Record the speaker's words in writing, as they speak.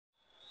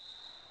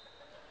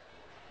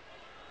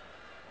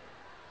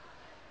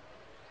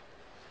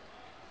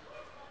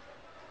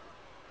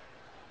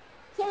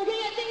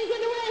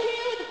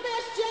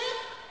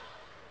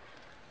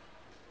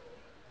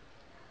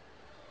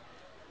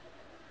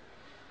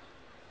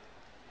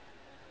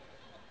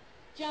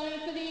Jamming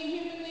for the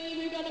Inhuman League,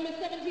 we've got number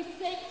 76,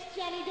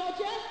 Johnny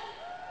Dodger. And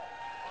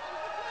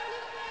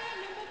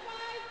number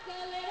 5, the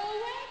Little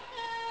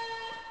Waker.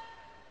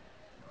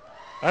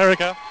 Hi,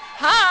 Erica.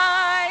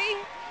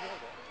 Hi!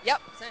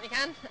 Yep, certainly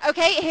can.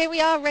 Okay, here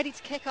we are, ready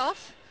to kick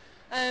off.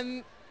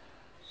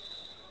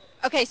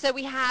 Okay, so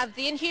we have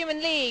the Inhuman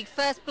League,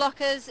 first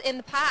blockers in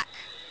the pack.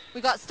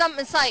 We've got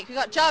Stuntman Psych, we've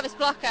got Jarvis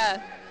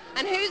Blocker.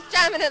 And who's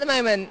jamming at the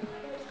moment?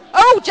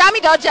 Oh, Jammy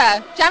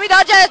Dodger. Jammy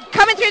Dodger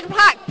coming through the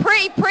pack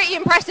pretty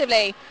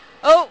impressively.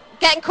 Oh,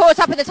 getting caught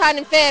up in the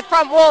Tyne Fear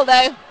front wall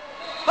though.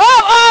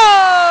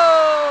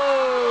 Oh!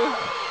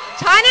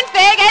 Tyne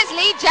Fear gets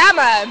lead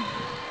jammer.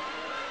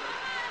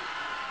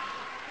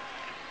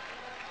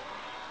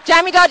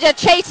 Jammy Dodger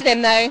chasing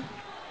him though.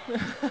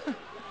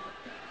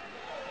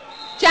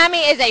 Jammy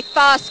is a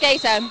fast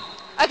skater.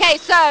 Okay,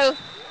 so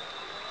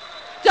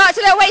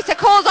Dr. Little Waster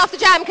calls off the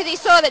jam because he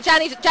saw that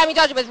Jammy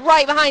Dodger was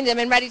right behind him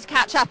and ready to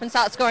catch up and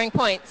start scoring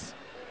points.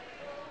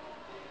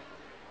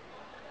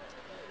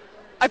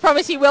 I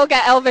promise you will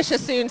get Elvisha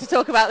soon to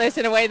talk about this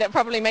in a way that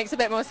probably makes a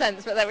bit more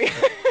sense, but there we go.